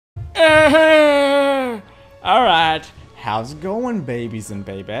Alright, how's it going, babies and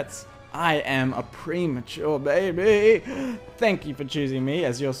babettes? I am a premature baby. Thank you for choosing me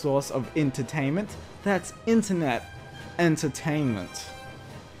as your source of entertainment. That's internet entertainment.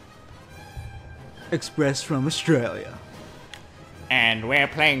 Express from Australia. And we're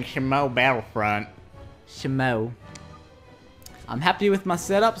playing some more Battlefront. Shamo. I'm happy with my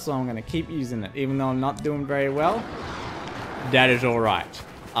setup, so I'm gonna keep using it, even though I'm not doing very well. That is alright.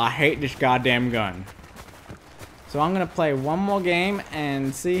 I hate this goddamn gun. So I'm gonna play one more game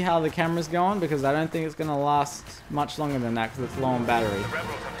and see how the camera's going, because I don't think it's gonna last much longer than that because it's low on battery.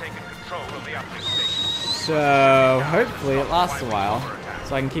 So hopefully it lasts a while,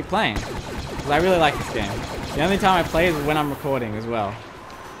 so I can keep playing. Because I really like this game. The only time I play is when I'm recording as well.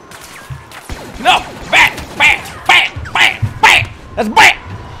 No! Bat! Bat! Bat! Bat! Bat! That's bat!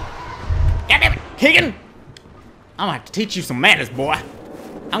 Goddamn it! Keegan! I'm gonna have to teach you some manners, boy.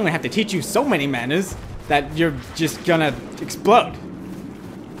 I'm gonna have to teach you so many manners that you're just gonna explode.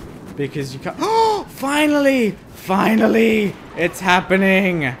 Because you can't. Oh! Finally! Finally! It's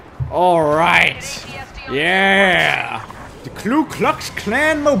happening! Alright! Yeah! The Ku Klux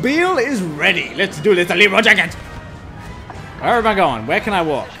Klan mobile is ready! Let's do this, a Leroy jacket! Where am I going? Where can I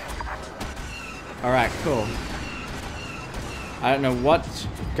walk? Alright, cool. I don't know what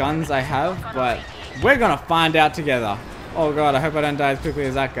guns I have, but we're gonna find out together. Oh god, I hope I don't die as quickly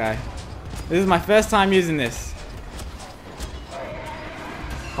as that guy. This is my first time using this.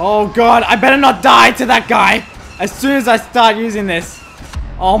 Oh god, I better not die to that guy as soon as I start using this.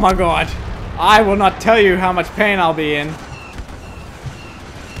 Oh my god. I will not tell you how much pain I'll be in.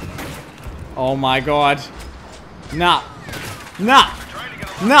 Oh my god. Nah. Nah.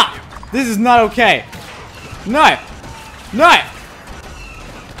 Nah. This is not okay. No. No.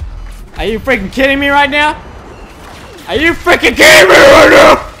 Are you freaking kidding me right now? Are you freaking kidding me right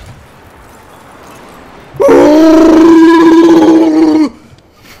now?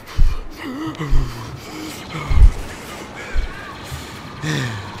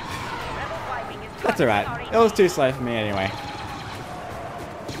 That's alright. It was too slow for me anyway.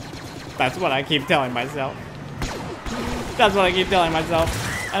 That's what I keep telling myself. That's what I keep telling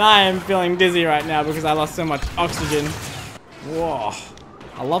myself. And I am feeling dizzy right now because I lost so much oxygen. Whoa.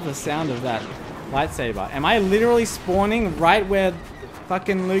 I love the sound of that lightsaber. Am I literally spawning right where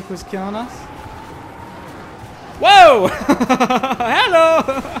fucking Luke was killing us? Whoa! Hello!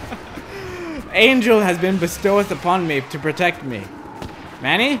 Angel has been bestowed upon me to protect me.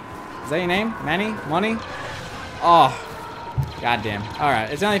 Manny? Is that your name? Manny? Money? Oh. Goddamn.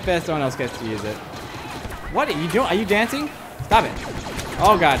 Alright, it's only fair someone else gets to use it. What are you doing? Are you dancing? Stop it.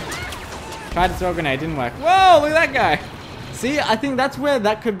 Oh god. Tried to throw a grenade, didn't work. Whoa, look at that guy. See, I think that's where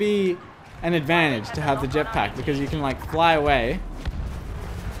that could be an advantage to have the jetpack, because you can like fly away.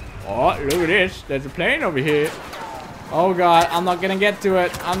 Oh, look at this. There's a plane over here. Oh god, I'm not gonna get to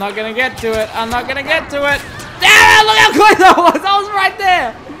it. I'm not gonna get to it. I'm not gonna get to it. Damn it, look how close that was. I was right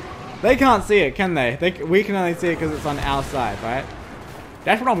there. They can't see it, can they? We can only see it because it's on our side, right?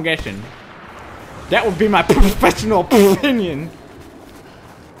 That's what I'm guessing. That would be my professional opinion.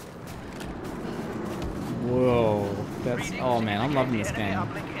 Whoa. That's, oh man, I'm loving this game.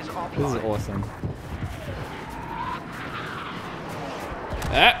 This is awesome.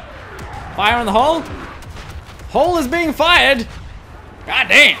 Fire in the hole? Hole is being fired! God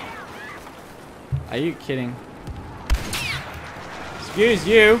damn! Are you kidding? Excuse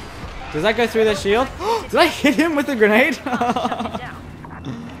you. Does that go through the shield? Did I hit him with a grenade?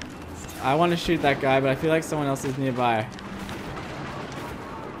 I want to shoot that guy, but I feel like someone else is nearby.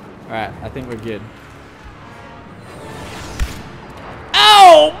 Alright, I think we're good.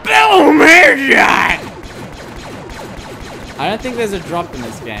 Oh! Boom! Headshot! I don't think there's a drop in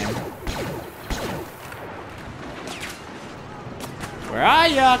this game. Where are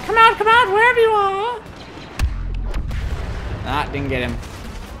ya? Come out, wherever you are! Ah, didn't get him.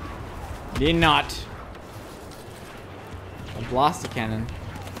 Did not. A blaster cannon.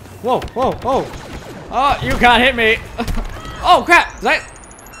 Whoa, whoa, whoa! Oh, you can't hit me! Oh crap! Is that...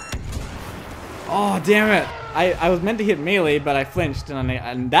 Oh damn it! I was meant to hit melee, but I flinched,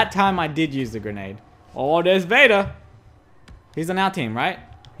 and that time I did use the grenade. Oh, there's Vader! He's on our team, right?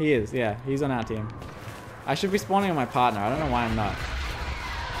 He is, yeah, he's on our team. I should be spawning on my partner. I don't know why I'm not.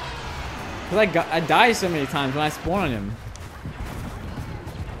 Because I die so many times when I spawn on him.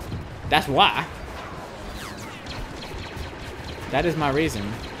 That's why. That is my reason.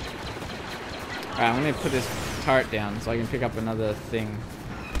 Alright, I'm gonna put this turret down so I can pick up another thing.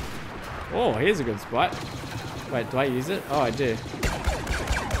 Oh, here's a good spot. Wait, do I use it? Oh, I do.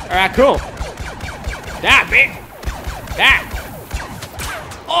 Alright, cool. Die, bitch! Die!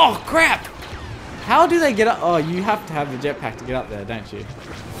 Oh, crap! How do they get up? Oh, you have to have the jetpack to get up there, don't you?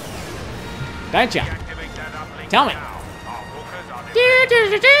 Don't you? Tell me.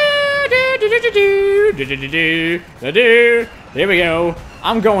 Here we go.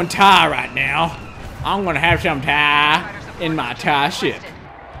 I'm going tie right now. I'm gonna have some tie in my tie ship.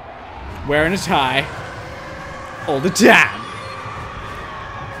 Wearing a tie all the time.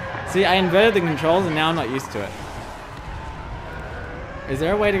 See, I inverted the controls and now I'm not used to it. Is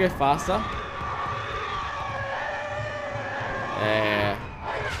there a way to go faster?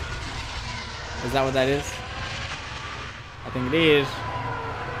 Is that what that is? I think it is.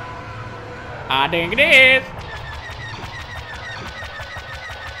 I think it is.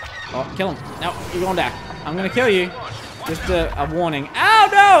 Oh, kill him. No, you're gonna die. I'm gonna kill you. Just a warning. Oh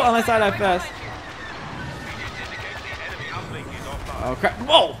no! Unless I die first. Oh crap.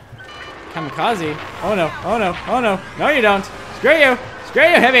 Whoa! Kamikaze. Oh no. Oh no. Oh no. No you don't. Screw you. Screw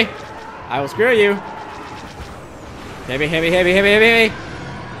you, heavy. I will screw you. Heavy, heavy, heavy, heavy, heavy, heavy.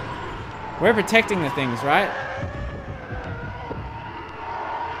 We're protecting the things, right?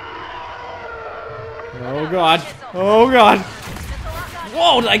 Oh god. Oh god.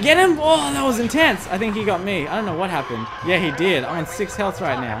 Whoa, did I get him? Oh, that was intense. I think he got me. I don't know what happened. Yeah, he did. I'm on 6 health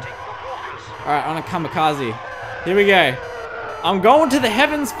right now. Alright, on a kamikaze. Here we go. I'm going to the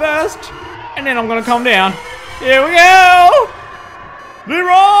heavens first, and then I'm gonna come down. Here we go!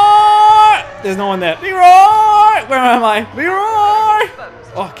 Leroy! There's no one there. Leroy! Where am I? Leroy!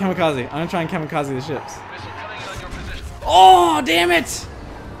 Oh, kamikaze. I'm gonna try and kamikaze the ships. Oh, damn it!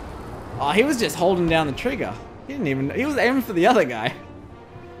 Oh, he was just holding down the trigger. He didn't even... He was aiming for the other guy.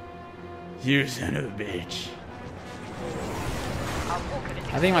 You son of a bitch.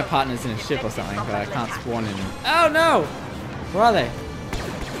 I think my partner's in a ship or something, but I can't spawn in him. Oh, no! Where are they?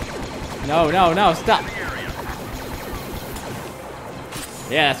 No, no, no, stop.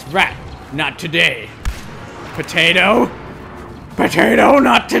 Yeah, that's right. Not today. Potato. Potato,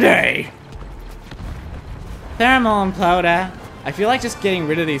 not today. Thermal imploder. I feel like just getting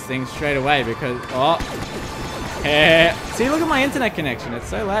rid of these things straight away because... Oh. See, look at my internet connection. It's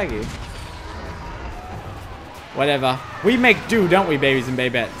so laggy. Whatever. We make do, don't we, babies and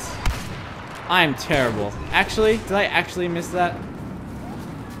babettes? I'm terrible. Actually, did I actually miss that?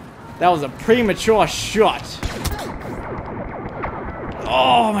 That was a premature shot.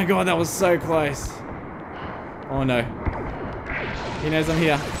 Oh my god, that was so close. Oh no. He knows I'm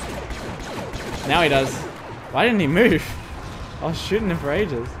here. Now he does. Why didn't he move? I was shooting him for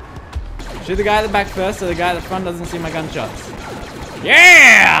ages. Shoot the guy at the back first so the guy at the front doesn't see my gunshots.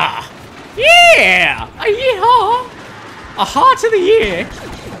 Yeah! Yeah! A yeehaw! A heart to the year!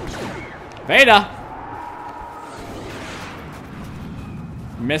 Vader!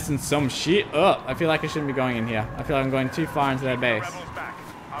 Messing some shit up. I feel like I shouldn't be going in here. I feel like I'm going too far into their base.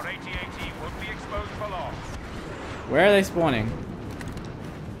 Where are they spawning?